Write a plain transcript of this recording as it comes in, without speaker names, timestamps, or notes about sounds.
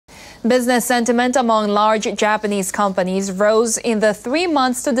Business sentiment among large Japanese companies rose in the 3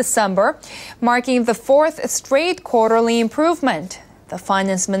 months to December, marking the fourth straight quarterly improvement. The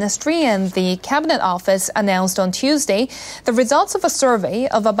Finance Ministry and the Cabinet Office announced on Tuesday the results of a survey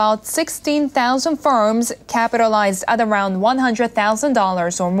of about 16,000 firms capitalized at around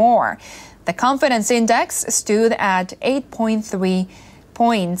 $100,000 or more. The confidence index stood at 8.3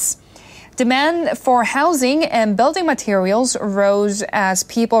 points. Demand for housing and building materials rose as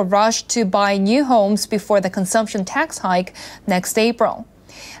people rushed to buy new homes before the consumption tax hike next April.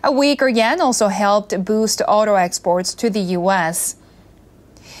 A weaker yen also helped boost auto exports to the U.S.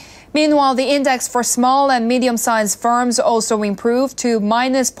 Meanwhile, the index for small and medium-sized firms also improved to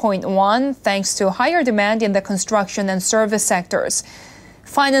minus 0.1 thanks to higher demand in the construction and service sectors.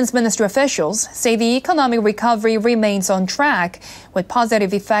 Finance Ministry officials say the economic recovery remains on track, with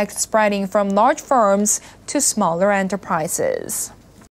positive effects spreading from large firms to smaller enterprises.